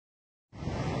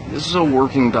This is a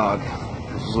working dog.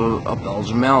 This is a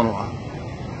Belgian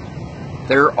Malinois.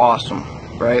 They're awesome,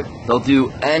 right? They'll do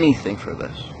anything for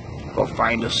this. They'll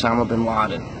find Osama bin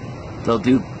Laden. They'll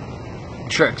do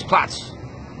tricks. Plots.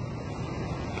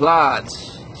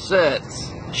 Plots. Sit.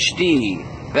 Stee.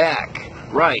 Back.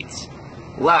 Right.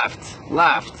 Left.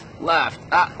 Left. Left.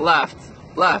 Left.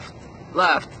 Left.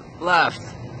 Left. Left.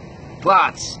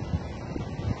 Plots.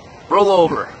 Roll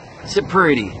over. Sit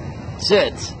pretty.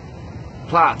 Sit.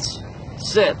 Plots.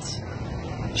 Sit.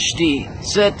 Stee.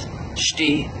 Sit.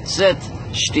 Stee. Sit.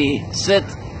 Stee. Sit.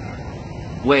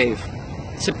 Wave.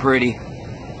 Sit pretty.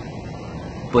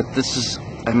 But this is,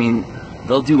 I mean,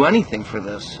 they'll do anything for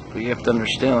this. But you have to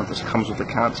understand that this comes with a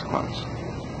consequence.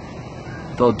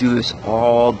 They'll do this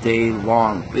all day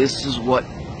long. This is what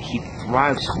he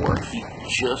thrives for. He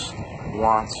just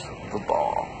wants the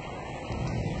ball.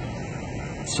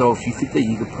 So if you think that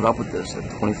you could put up with this like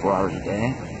 24 hours a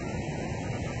day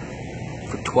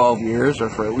for 12 years, or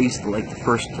for at least like the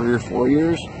first 3 or 4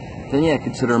 years, then yeah,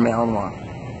 consider a Malinois.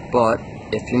 But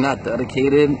if you're not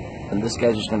dedicated, then this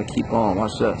guy's just gonna keep on.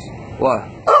 Watch this. What?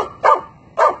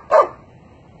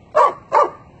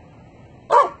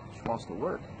 He wants to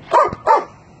work.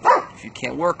 If you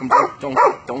can't work him,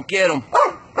 don't get him.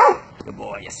 Good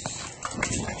boy. Yes.